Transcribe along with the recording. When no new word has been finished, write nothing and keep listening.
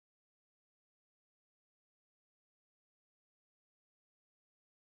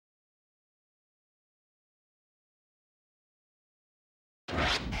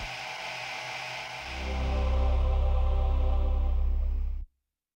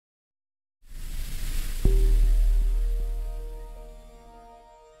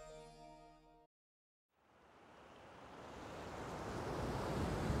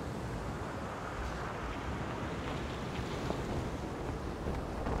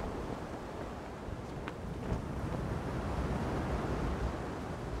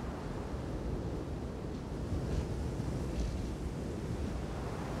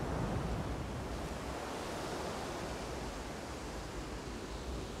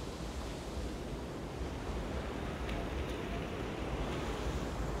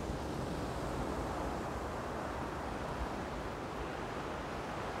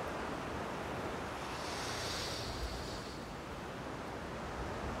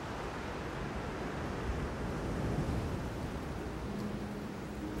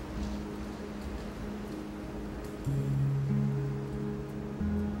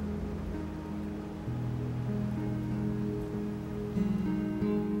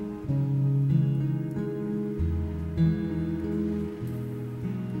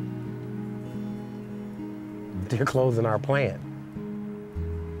You're closing our plant.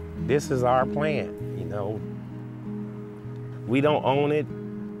 This is our plant, you know. We don't own it,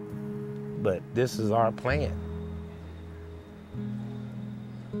 but this is our plant.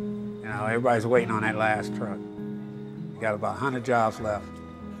 You know, everybody's waiting on that last truck. You got about 100 jobs left.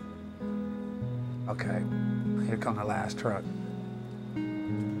 Okay, here come the last truck.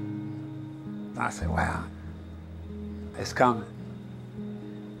 I said, wow, it's coming.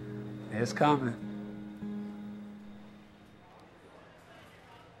 It's coming.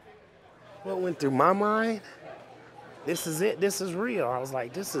 What went through my mind? This is it, this is real. I was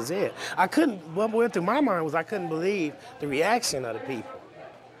like, this is it. What went through my mind was I couldn't believe the reaction of the people,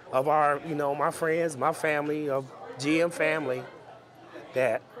 of our, you know, my friends, my family, of GM family,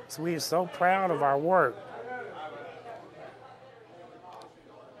 that we are so proud of our work.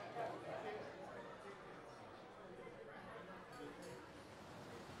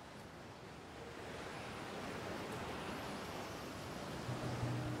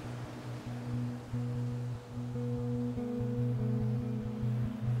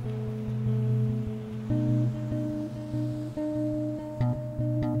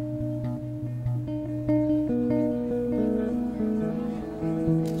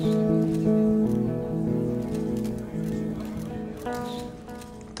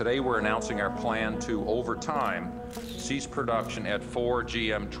 Today we're announcing our plan to, over time, cease production at 4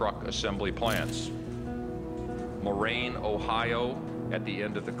 GM truck assembly plants. Moraine, Ohio, at the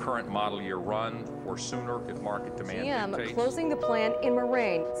end of the current model year run, or sooner if market demand dictates. GM closing the plant in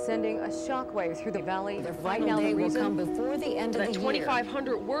Moraine, sending a shockwave through the valley. Right now the reason will come before the end of the year.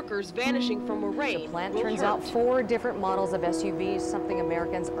 2,500 workers vanishing from Moraine. The plant turns out 4 different models of SUVs, something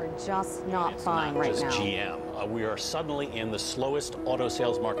Americans are just not buying right now. It's not just GM. We are suddenly in the slowest auto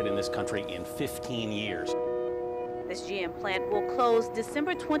sales market in this country in 15 years. This GM plant will close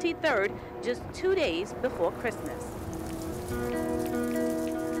December 23rd, just 2 days before Christmas.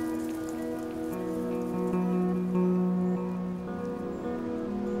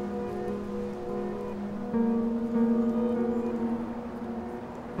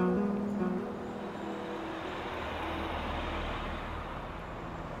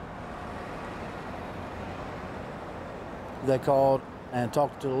 They called and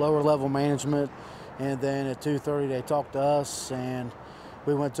talked to the lower level management, and then at 2:30 they talked to us, and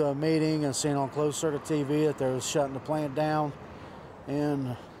we went to a meeting and seen on closed circuit TV that they was shutting the plant down,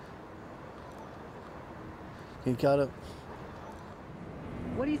 and he cut it.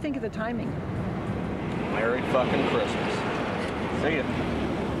 What do you think of the timing? Merry fucking Christmas. See ya.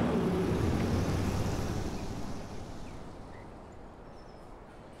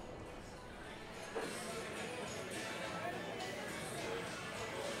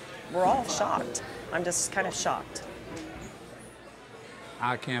 We're all shocked. I'm just kind of shocked.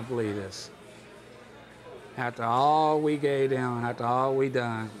 I can't believe this. After all we gave them, after all we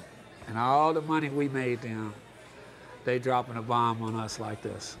done, and all the money we made them, they dropping a bomb on us like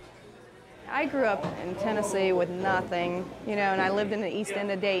this. I grew up in Tennessee with nothing, you know, and I lived in the east end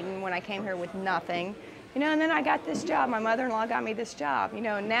of Dayton when I came here with nothing. You know, and then I got this job. My mother-in-law got me this job, you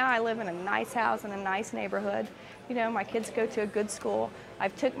know, and now I live in a nice house in a nice neighborhood. You know, my kids go to a good school.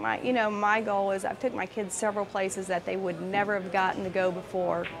 I've took my, you know, my goal is I've took my kids several places that they would never have gotten to go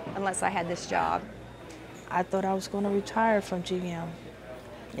before unless I had this job. I thought I was going to retire from GM,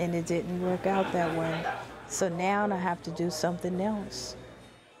 and it didn't work out that way. So now I have to do something else.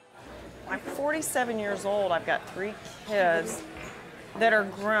 I'm 47 years old. I've got 3 kids that are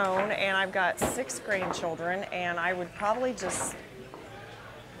grown, and I've got 6 grandchildren, and I would probably just,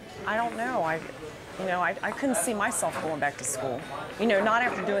 I don't know, I couldn't see myself going back to school. You know, not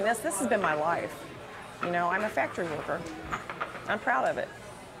after doing this. This has been my life. You know, I'm a factory worker. I'm proud of it.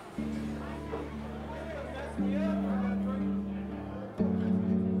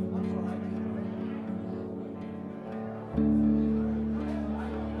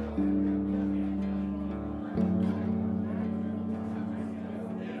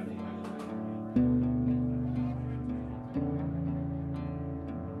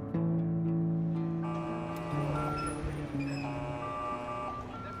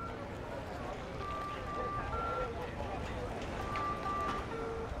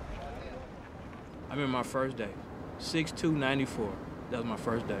 I remember my first day, 6/2/94. That was my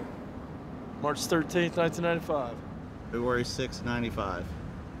first day. March 13th, 1995. February 6th, 95.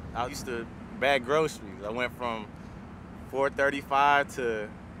 I used to bag groceries. I went from $4.35 to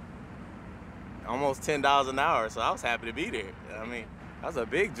almost $10 an hour, so I was happy to be there. I mean, that was a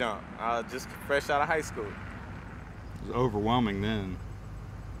big jump. I was just fresh out of high school. It was overwhelming then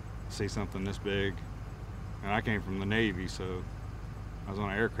to see something this big. And I came from the Navy, so I was on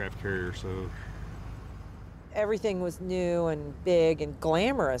an aircraft carrier, so everything was new and big and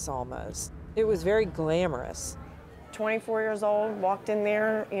glamorous almost. It was very glamorous. 24 years old, walked in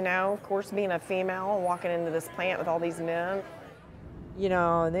there, you know, of course being a female, walking into this plant with all these men. You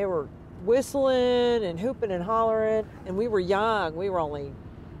know, and they were whistling and hooping and hollering, and we were young. We were only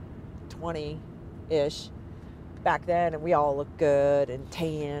 20-ish back then, and we all looked good and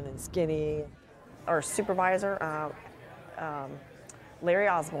tan and skinny. Our supervisor, Larry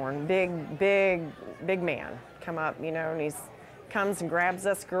Osborne, big man, come up, you know, and he comes and grabs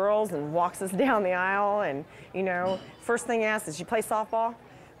us girls and walks us down the aisle, and, you know, first thing he asks is, you play softball?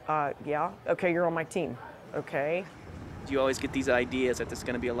 Yeah. Okay, you're on my team. Okay. You always get these ideas that there's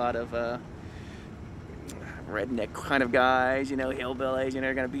going to be a lot of redneck kind of guys, you know, hillbillies, you know,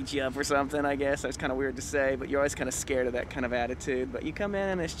 they're going to beat you up or something, I guess. That's kind of weird to say, but you're always kind of scared of that kind of attitude. But you come in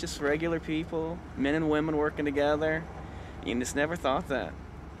and it's just regular people, men and women working together. You just never thought that.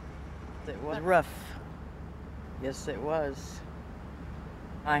 It was rough. Yes, it was.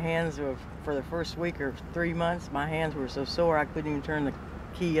 My hands were, for the first week or 3 months, my hands were so sore I couldn't even turn the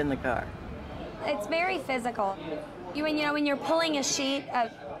key in the car. It's very physical. When you're pulling a sheet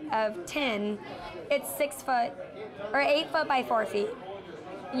of tin, it's 6 foot or 8 foot by 4 feet,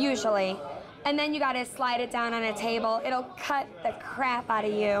 usually. And then you gotta slide it down on a table. It'll cut the crap out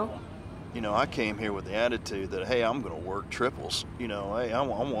of you. You know, I came here with the attitude that, hey, I'm gonna work triples. You know, hey, I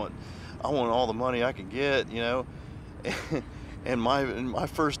want all the money I can get, you know. And in my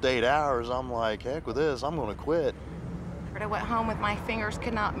first 8 hours, I'm like, heck with this, I'm gonna quit. I went home with my fingers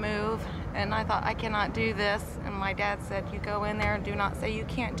could not move, and I thought, I cannot do this. And my dad said, you go in there and do not say you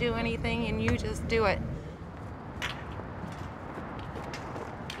can't do anything, and you just do it.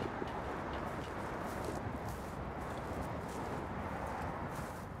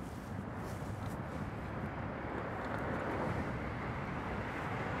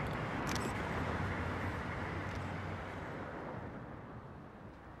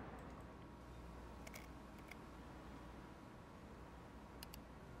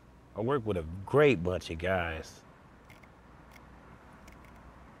 I work with a great bunch of guys.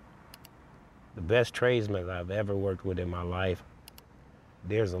 The best tradesmen I've ever worked with in my life.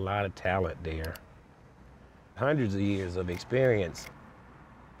 There's a lot of talent there. Hundreds of years of experience.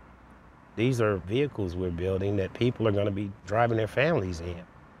 These are vehicles we're building that people are going to be driving their families in. I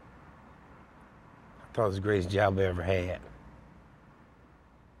thought it was the greatest job I ever had.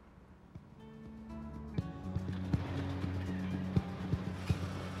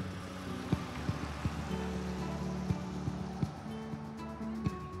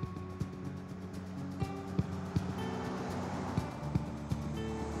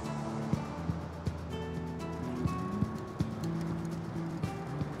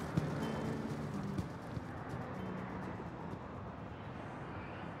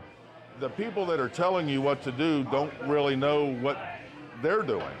 The people that are telling you what to do don't really know what they're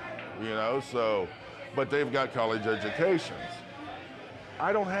doing, you know, so, but they've got college educations.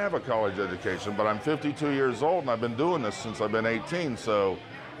 I don't have a college education, but I'm 52 years old and I've been doing this since I've been 18, so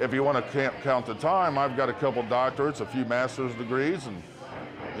if you want to count the time, I've got a couple doctorates, a few master's degrees, and,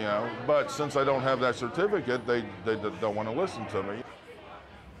 you know, but since I don't have that certificate, they don't want to listen to me.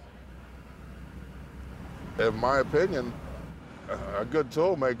 In my opinion, a good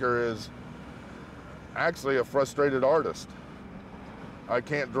tool maker is actually a frustrated artist. I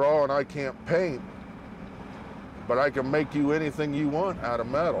can't draw and I can't paint, but I can make you anything you want out of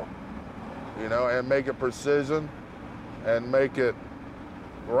metal, you know, and make it precision and make it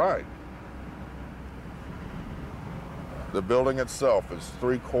right. The building itself is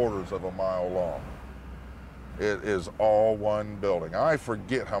 3/4 of a mile long. It is all one building. I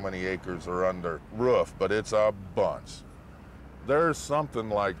forget how many acres are under roof, but it's a bunch. There's something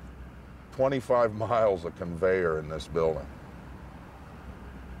like 25 miles of conveyor in this building.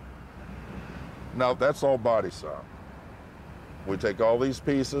 Now, that's all body shop. We take all these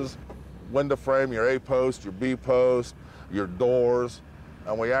pieces, window frame, your A post, your B post, your doors,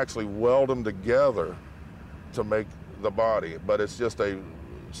 and we actually weld them together to make the body, but it's just a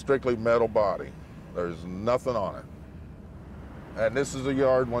strictly metal body. There's nothing on it. And this is a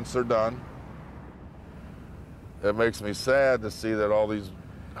yard once they're done. It makes me sad to see that all these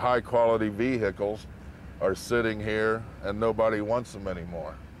high quality vehicles are sitting here and nobody wants them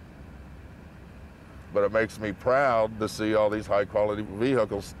anymore. But it makes me proud to see all these high quality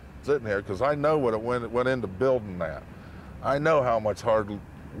vehicles sitting here, because I know what it went into building that. I know how much hard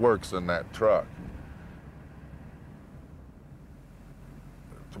work's in that truck.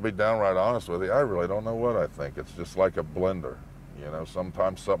 To be downright honest with you, I really don't know what I think. It's just like a blender. You know,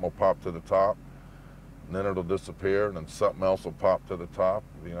 sometimes something will pop to the top, and then it'll disappear, and then something else will pop to the top,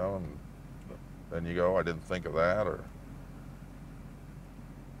 you know, and then you go, I didn't think of that, or.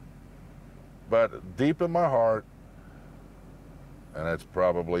 But deep in my heart, and it's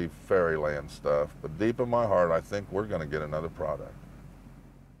probably fairyland stuff, but deep in my heart, I think we're going to get another product.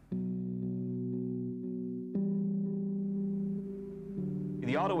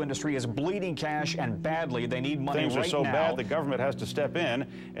 The auto industry is bleeding cash, and badly. They need money right now. Things are so bad, the government has to step in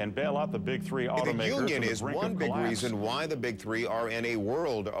and bail out the big three automakers. The union is one big reason why the big three are in a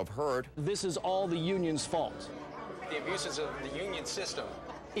world of hurt. This is all the union's fault. The abuses of the union system.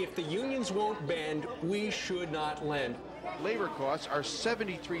 If the unions won't bend, we should not lend. Labor costs are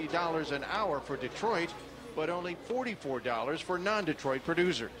 $73 an hour for Detroit, but only $44 for non-Detroit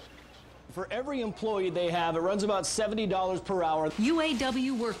producers. For every employee they have, it runs about $70 per hour.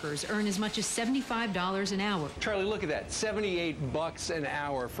 UAW workers earn as much as $75 an hour. Charlie, look at that, $78 an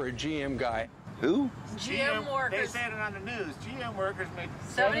hour for a GM guy. Who? GM workers. They said it on the news. GM workers make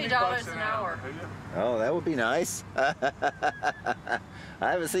 $70 an hour. Oh, that would be nice. I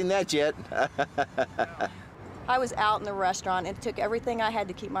haven't seen that yet. I was out in the restaurant and it took everything I had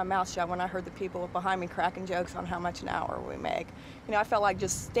to keep my mouth shut when I heard the people behind me cracking jokes on how much an hour we make. You know, I felt like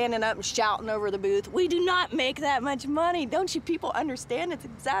just standing up and shouting over the booth, "We do not make that much money. Don't you people understand? It's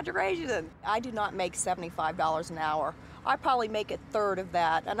exaggeration." I do not make $75 an hour. I probably make a third of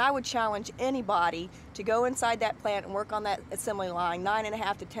that, and I would challenge anybody to go inside that plant and work on that assembly line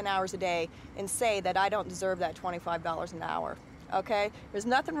 9.5 to 10 hours a day and say that I don't deserve that $25 an hour. Okay? There's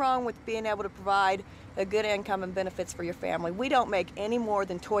nothing wrong with being able to provide a good income and benefits for your family. We don't make any more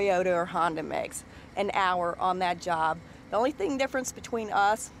than Toyota or Honda makes an hour on that job. The only thing difference between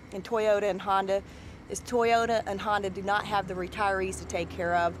us and Toyota and Honda is Toyota and Honda do not have the retirees to take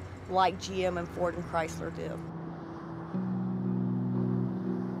care of like GM and Ford and Chrysler do.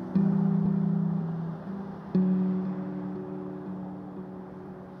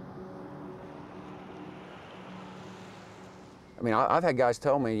 I mean, I've had guys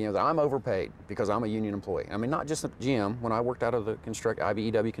tell me, that I'm overpaid because I'm a union employee. I mean, not just at GM. When I worked out of the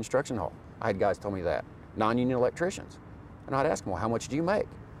IBEW construction hall, I had guys tell me that. Non-union electricians. And I'd ask them, well, how much do you make?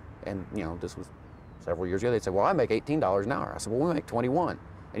 And, this was several years ago. They'd say, well, I make $18 an hour. I said, well, we make 21.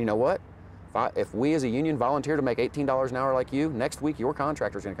 And you know what? If we as a union volunteer to make $18 an hour like you, next week your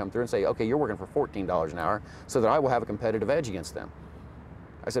contractor's going to come through and say, okay, you're working for $14 an hour, so that I will have a competitive edge against them.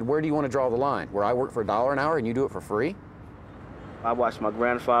 I said, where do you want to draw the line? Where I work for $1 an hour and you do it for free? I watched my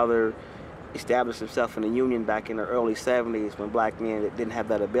grandfather establish himself in the union back in the early 70s when black men didn't have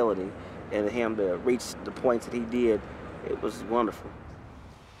that ability. And him to reach the points that he did, it was wonderful.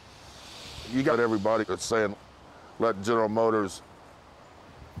 You got everybody that's saying, let General Motors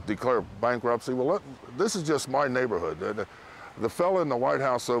declare bankruptcy. Well, this is just my neighborhood. The fella in the White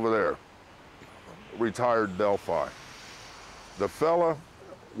House over there, retired Delphi. The fella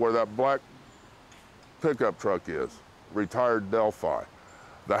where that black pickup truck is, retired Delphi.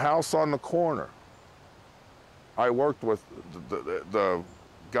 The house on the corner, I worked with, the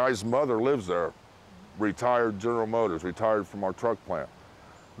guy's mother lives there, retired General Motors, retired from our truck plant.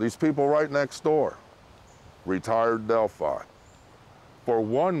 These people right next door, retired Delphi. For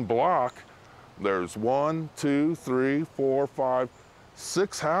one block, there's 1, 2, 3, 4, 5,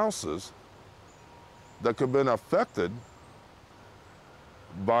 6 houses that could have been affected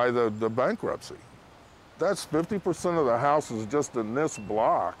by the bankruptcy. That's 50% of the houses just in this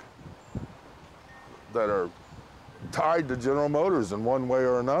block that are tied to General Motors in one way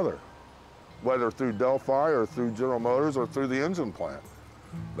or another, whether through Delphi or through General Motors or through the engine plant.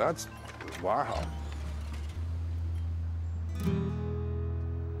 That's, wow.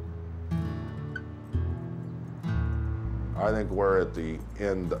 I think we're at the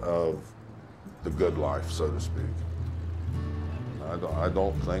end of the good life, so to speak. I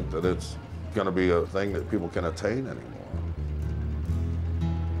don't think that it's going to be a thing that people can attain anymore.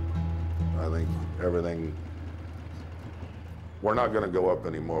 I think everything, we're not going to go up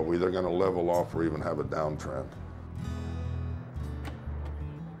anymore. We're either going to level off or even have a downtrend.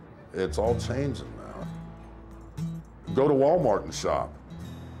 It's all changing now. Go to Walmart and shop.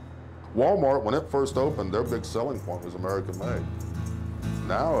 Walmart, when it first opened, their big selling point was American made.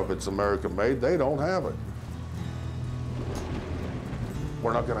 Now, if it's American made, they don't have it.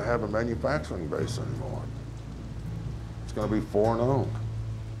 We're not going to have a manufacturing base anymore. It's going to be foreign owned.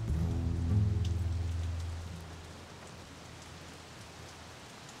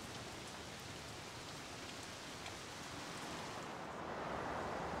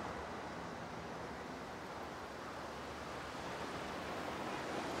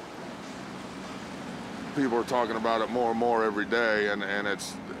 People are talking about it more and more every day, and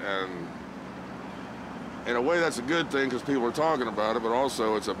in a way, that's a good thing because people are talking about it, but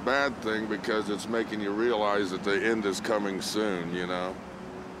also it's a bad thing because it's making you realize that the end is coming soon, you know?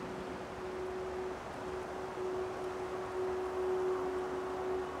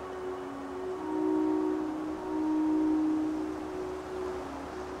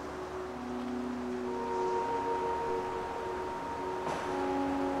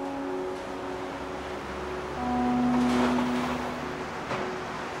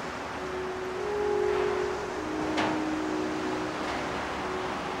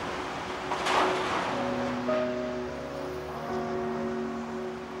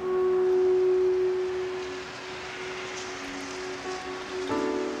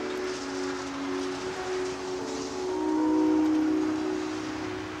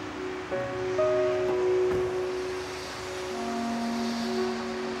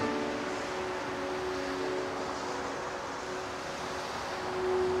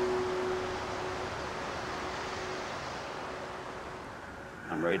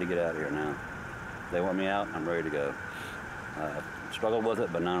 I'm ready to get out of here now. If they want me out, I'm ready to go. Struggled with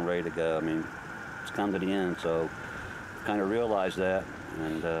it, but now I'm ready to go. I mean, it's come to the end, so I kind of realized that,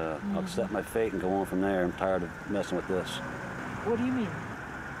 and I'll accept my fate and go on from there. I'm tired of messing with this. What do you mean?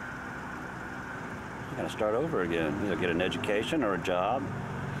 I gotta start over again. Either get an education or a job.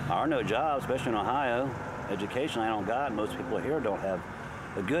 There are no jobs, especially in Ohio. Education I don't got. Most people here don't have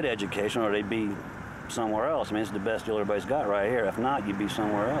a good education, or they'd be somewhere else. I mean, it's the best deal everybody's got right here. If not, you'd be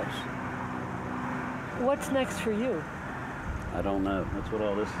somewhere else. What's next for you? I don't know. That's what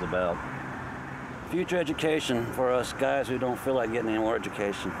all this is about. Future education for us guys who don't feel like getting any more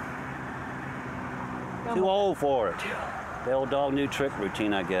education. Too old for it. The old dog new trick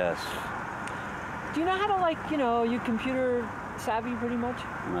routine, I guess. Do you know how to, like, you know, you computer savvy pretty much?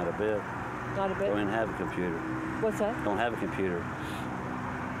 Not a bit. Not a bit? Don't even have a computer. What's that? Don't have a computer.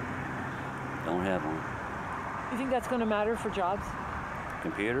 Don't have one. You think that's going to matter for jobs?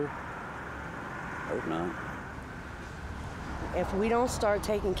 Computer? Hope not. If we don't start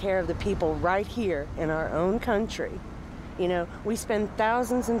taking care of the people right here in our own country, you know, we spend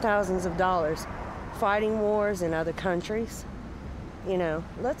thousands and thousands of dollars fighting wars in other countries. You know,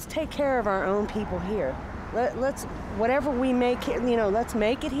 let's take care of our own people here. Let's, whatever we make, you know, let's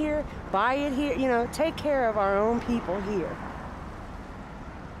make it here, buy it here, you know, take care of our own people here.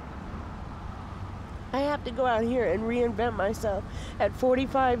 I have to go out here and reinvent myself at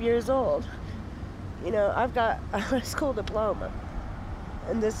 45 years old. You know, I've got a high school diploma,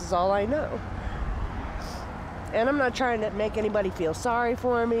 and this is all I know. And I'm not trying to make anybody feel sorry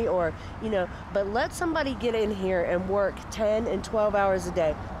for me or, you know, but let somebody get in here and work 10 and 12 hours a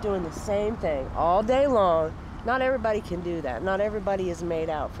day doing the same thing all day long. Not everybody can do that. Not everybody is made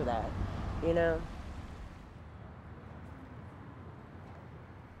out for that, you know?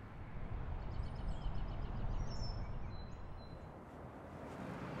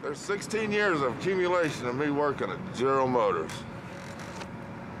 There's 16 years of accumulation of me working at General Motors.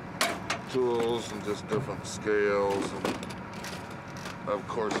 Tools and just different scales. And of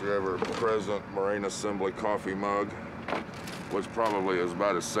course, your ever-present Moraine Assembly coffee mug, which probably is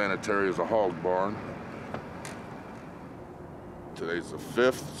about as sanitary as a hog barn. Today's the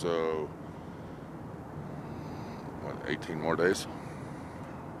 5th, so what, 18 more days?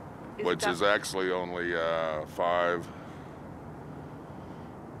 Which is actually only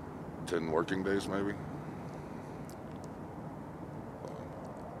 10 working days, maybe.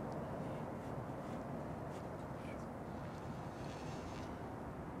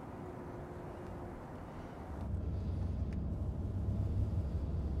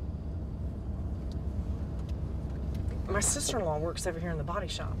 My sister-in-law works over here in the body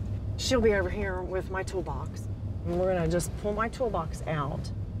shop. She'll be over here with my toolbox. And we're gonna just pull my toolbox out.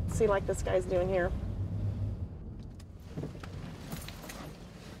 See, like this guy's doing here.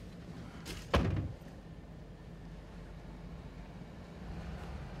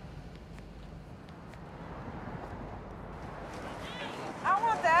 I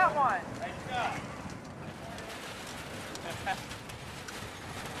want that one.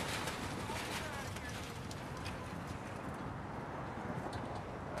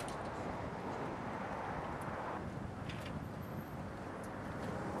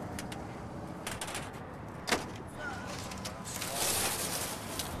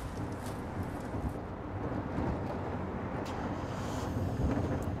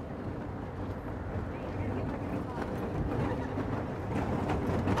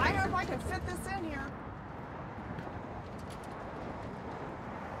 I hope I can fit this in here.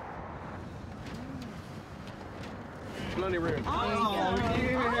 Plenty room. Oh,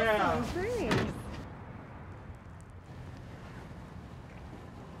 yeah. Awesome. Thanks.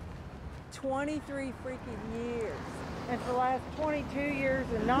 23 freaking years. And for the last 22 years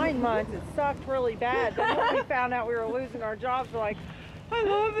and 9 months, it sucked really bad. Then when we found out we were losing our jobs, we're like, I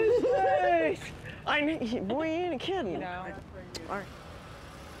love this place. I mean, boy, you ain't kidding. You know. All right.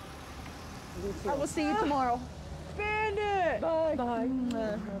 I will see you tomorrow. Spend it. Bye. Bye.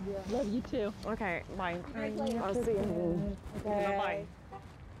 Love you too. Okay, bye. I'll see you. Okay. Bye.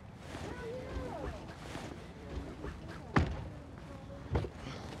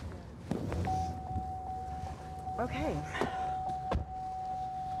 Okay.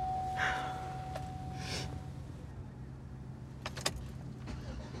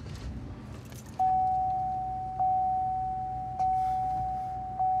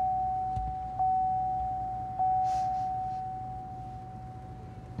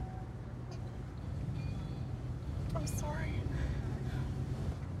 I'm sorry.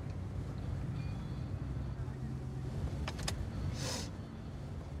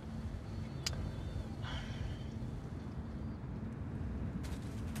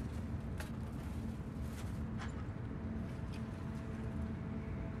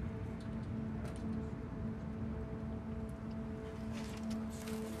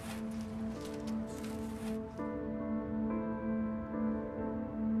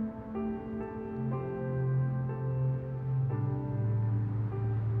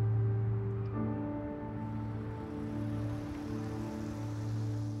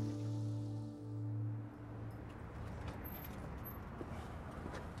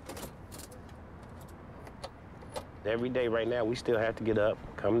 Every day right now, we still have to get up,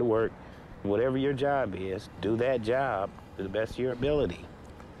 come to work. Whatever your job is, do that job to the best of your ability.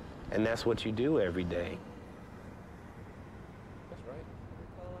 And that's what you do every day. That's right.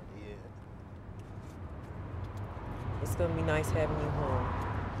 Yeah. It's gonna be nice having you home.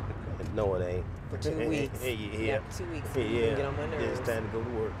 No, it ain't. For 2 weeks. Yeah. 2 weeks. Yeah. Get on my nerves. It's time to go to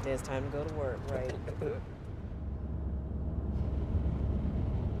work. It's time to go to work, right.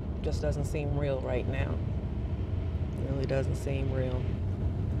 Just doesn't seem real right now. It really doesn't seem real.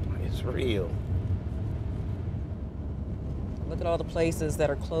 It's real. Look at all the places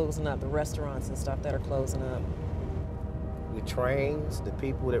that are closing up, the restaurants and stuff that are closing up. The trains, the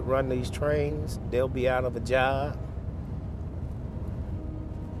people that run these trains, they'll be out of a job.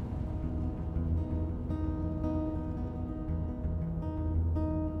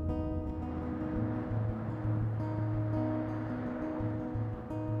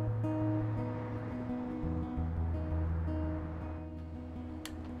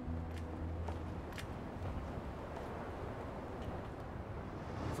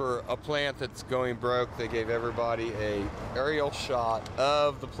 For a plant that's going broke, they gave everybody a aerial shot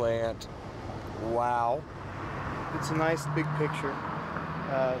of the plant. Wow. It's a nice big picture.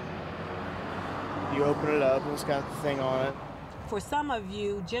 You open it up and it's got the thing on it. For some of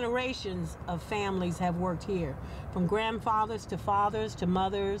you, generations of families have worked here, from grandfathers to fathers to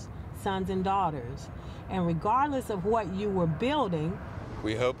mothers, sons and daughters. And regardless of what you were building,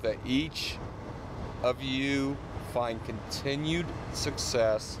 we hope that each of you find continued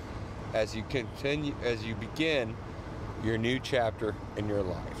success as you begin your new chapter in your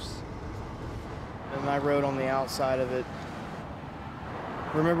lives. And I wrote on the outside of it,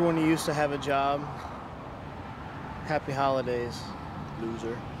 remember when you used to have a job? Happy holidays,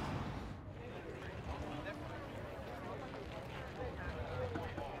 loser.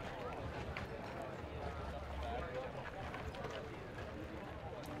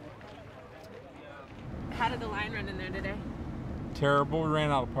 how did the line run in there today? Terrible. We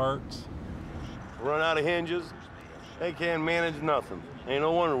ran out of parts. Run out of hinges. They can't manage nothing. Ain't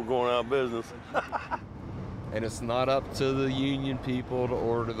no wonder we're going out of business. And it's not up to the union people to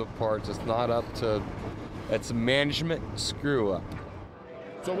order the parts. It's not up to, it's a management screw up.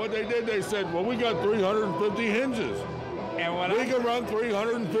 So what they did, they said, well, we got 350 hinges. And when we can run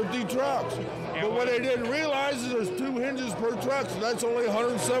 350 trucks. But what they didn't realize is there's 2 hinges per truck, so that's only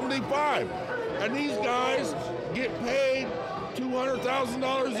 175. And these guys get paid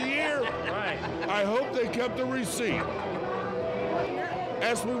 $200,000 a year. Right. I hope they kept the receipt.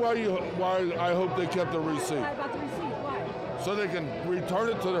 Ask me why I hope they kept the receipt. Why about the receipt? Why? So they can return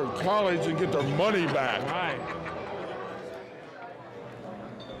it to their college and get their money back. Right.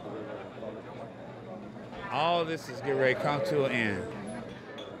 All this is getting ready to come to an end.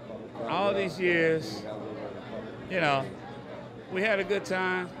 All these years, you know, we had a good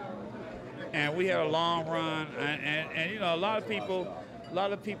time, and we had a long run, and you know, a lot of people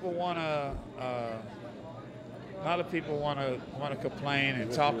want to complain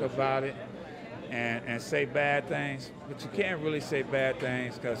and talk about it, and say bad things, but you can't really say bad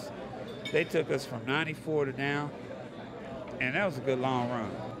things because they took us from 94 to now, and that was a good long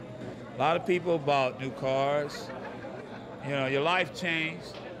run. lot of people bought new cars. You know, your life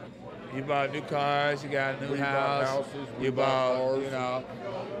changed. You bought new cars, you got a new house, you bought, you know,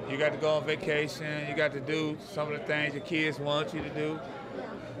 you got to go on vacation, you got to do some of the things your kids want you to do.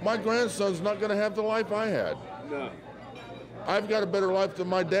 My grandson's not going to have the life I had. No. I've got a better life than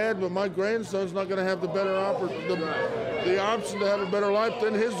my dad, but my grandson's not going to have the better the option to have a better life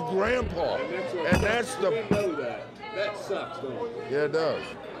than his grandpa. And that's the. Know that. That sucks, don't it? Yeah, it does.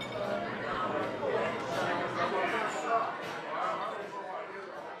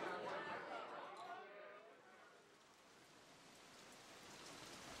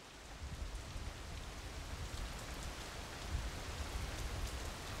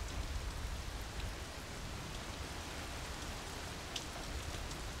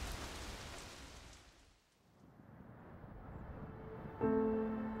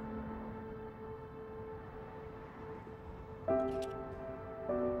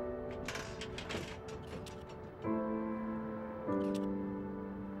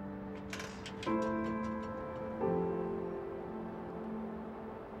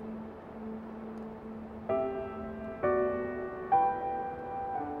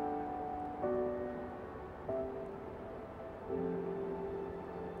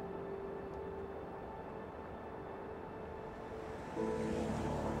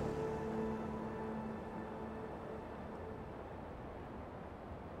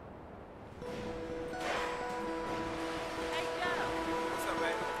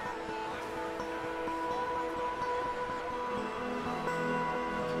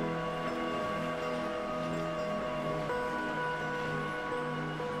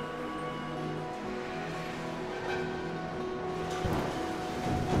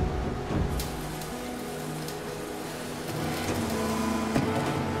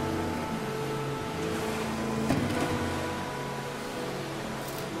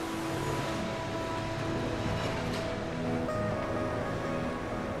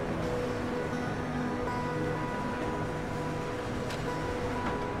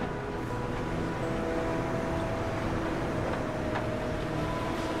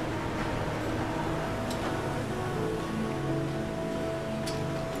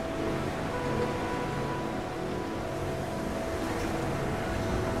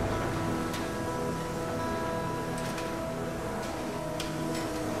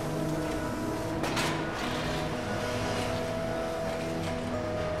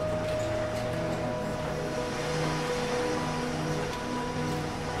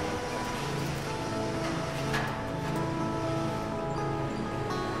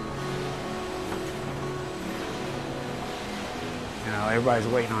 Everybody's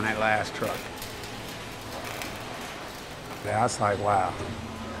waiting on that last truck. Yeah, I was like, wow,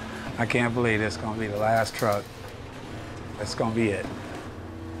 I can't believe this is gonna be the last truck. That's gonna be it.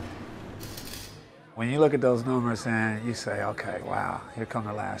 When you look at those numbers and you say, okay, wow, here come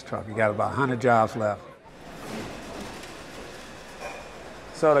the last truck. You got about 100 jobs left.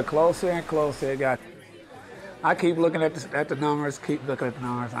 So the closer and closer it got, I keep looking at the numbers, keep looking at the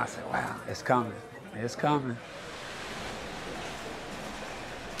numbers, and I say, wow, it's coming, it's coming.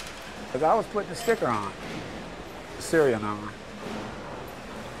 Because I was putting the sticker on, the serial number.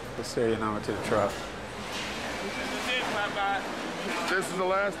 The serial number to the truck. This is the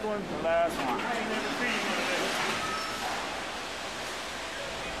last one? The last one.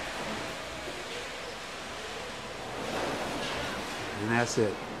 And that's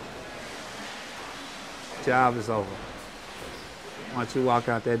it. Job is over. Once you walk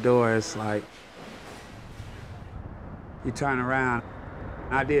out that door, it's like, you turn around.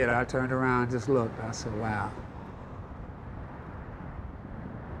 I did. I turned around and just looked. I said, wow.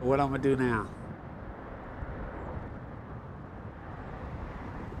 What I'm going to do now?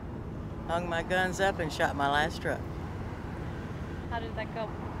 Hung my guns up and shot my last truck. How did that go?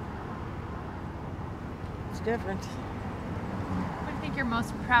 It's different. What do you think you're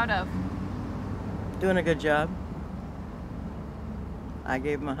most proud of? Doing a good job. I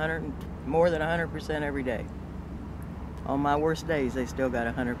gave them more than 100% every day. On my worst days, they still got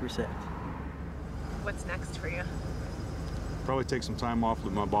 100%. What's next for you? Probably take some time off,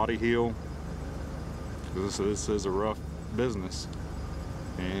 let my body heal. This is a rough business.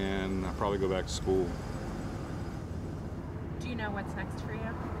 And I'll probably go back to school. Do you know what's next for you?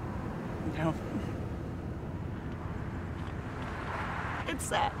 No. It's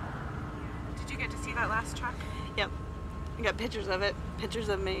sad. Did you get to see that last truck? Yep. I got pictures of it, pictures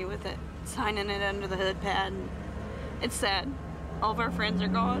of me with it, signing it under the hood pad. It's sad. All of our friends are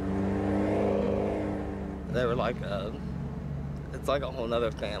gone. They were like it's like a whole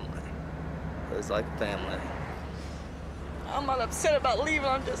nother family. It was like a family. I'm not upset about leaving,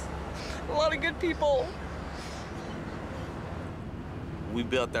 I'm just A lot of good people. We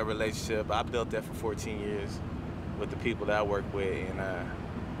built that relationship. I built that for 14 years with the people that I work with, and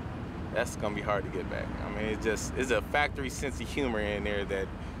that's gonna be hard to get back. I mean, it's a factory sense of humor in there that,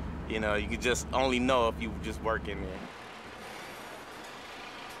 you know, you could just only know if you just work in there.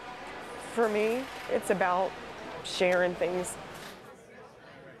 For me, it's about sharing things,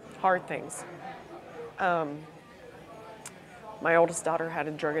 hard things. My oldest daughter had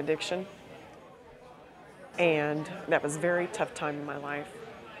a drug addiction, and that was a very tough time in my life.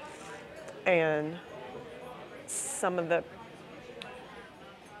 And some of the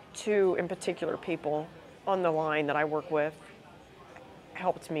two in particular people on the line that I work with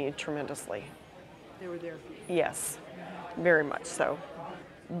helped me tremendously. They were there for you? Yes, very much so.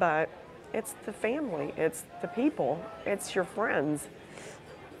 But it's the family, it's the people, it's your friends.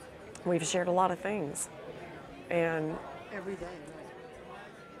 We've shared a lot of things. And Every day,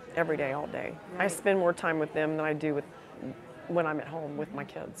 every day, all day. I Right. spend more time with them than I do when I'm at home with my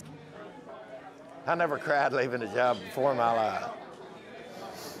kids. I never cried leaving a job before in my life.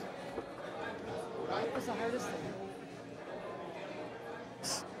 What was the hardest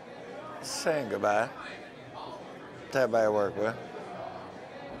thing? Saying goodbye to everybody I work with.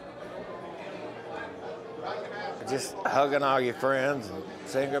 Just hugging all your friends and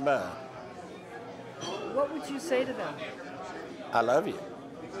saying goodbye. What would you say to them? I love you.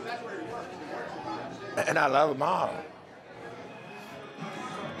 And I love them all.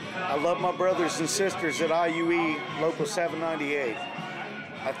 I love my brothers and sisters at IUE Local 798.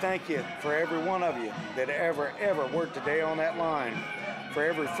 I thank you for every one of you that ever worked a day on that line, for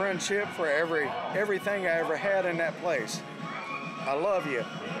every friendship, for everything I ever had in that place. I love you.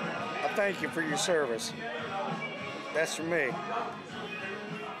 I thank you for your service. That's for me.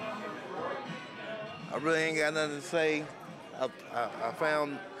 I really ain't got nothing to say. I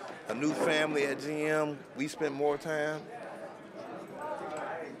found a new family at GM. We spent more time.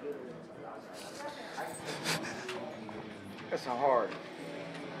 That's hard.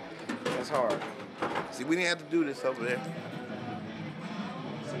 That's hard. See, we didn't have to do this over there.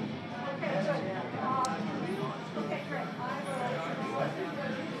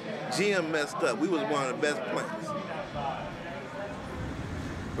 GM messed up. We was one of the best plants.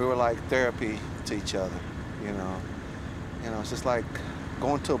 We were like therapy to each other, you know. It's just like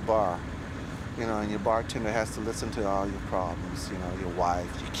going to a bar, and your bartender has to listen to all your problems, your wife,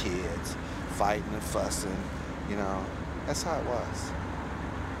 your kids, fighting and fussing, That's how it was,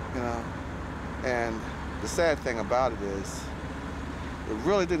 And the sad thing about it is, it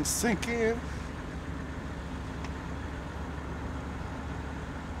really didn't sink in.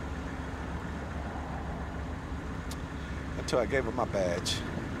 Until I gave him my badge.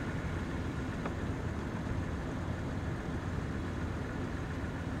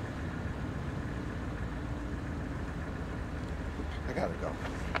 I gotta go.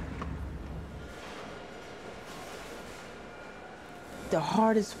 The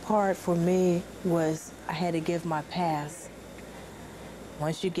hardest part for me was I had to give my pass.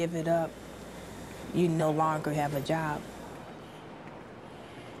 Once you give it up, you no longer have a job.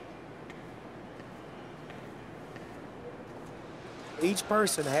 Each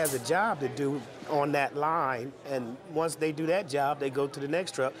person has a job to do on that line, and once they do that job, they go to the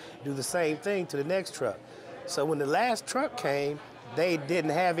next truck, do the same thing to the next truck. So when the last truck came, they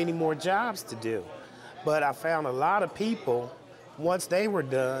didn't have any more jobs to do. But I found a lot of people, once they were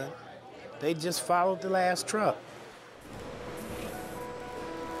done, they just followed the last truck.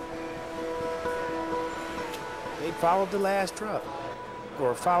 They followed the last truck,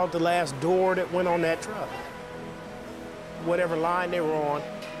 or followed the last door that went on that truck. Whatever line they were on,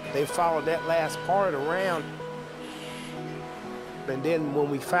 they followed that last part around. And then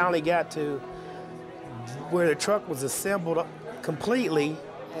when we finally got to where the truck was assembled completely,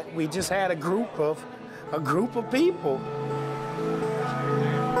 we just had a group of people.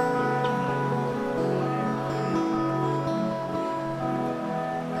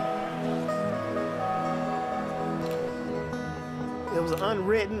 It was an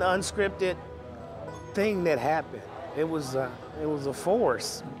unwritten, unscripted thing that happened. It was a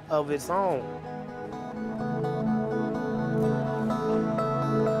force of its own.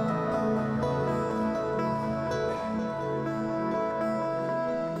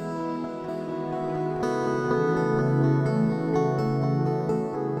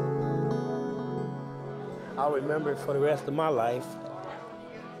 I'll remember it for the rest of my life.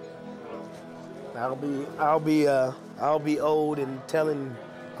 I'll be old and telling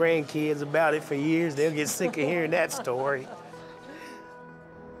grandkids about it for years. They'll get sick of hearing that story.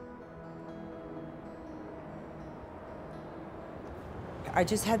 I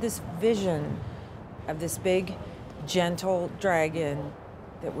just had this vision of this big, gentle dragon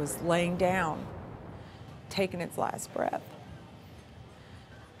that was laying down, taking its last breath.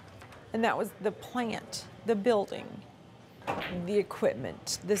 And that was the plant, the building, the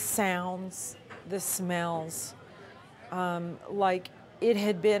equipment, the sounds, the smells, like it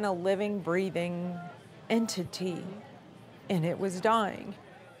had been a living, breathing entity, and it was dying.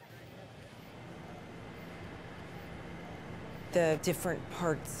 The different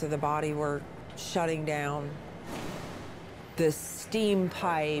parts of the body were shutting down. The steam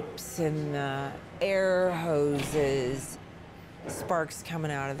pipes and the air hoses, sparks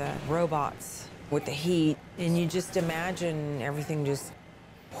coming out of the robots with the heat, and you just imagine everything just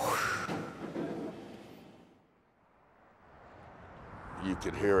You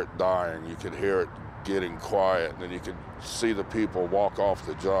could hear it dying, you could hear it getting quiet, and then you could see the people walk off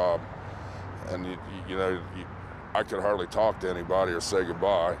the job, and I could hardly talk to anybody or say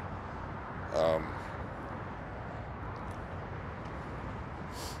goodbye.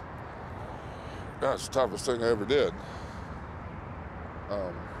 That's the toughest thing I ever did.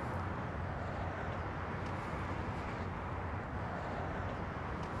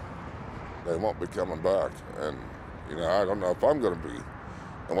 They won't be coming back, and I don't know if I'm going to be,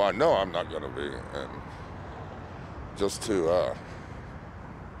 and well, I know I'm not going to be, and just to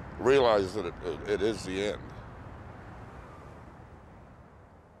realize that it is the end.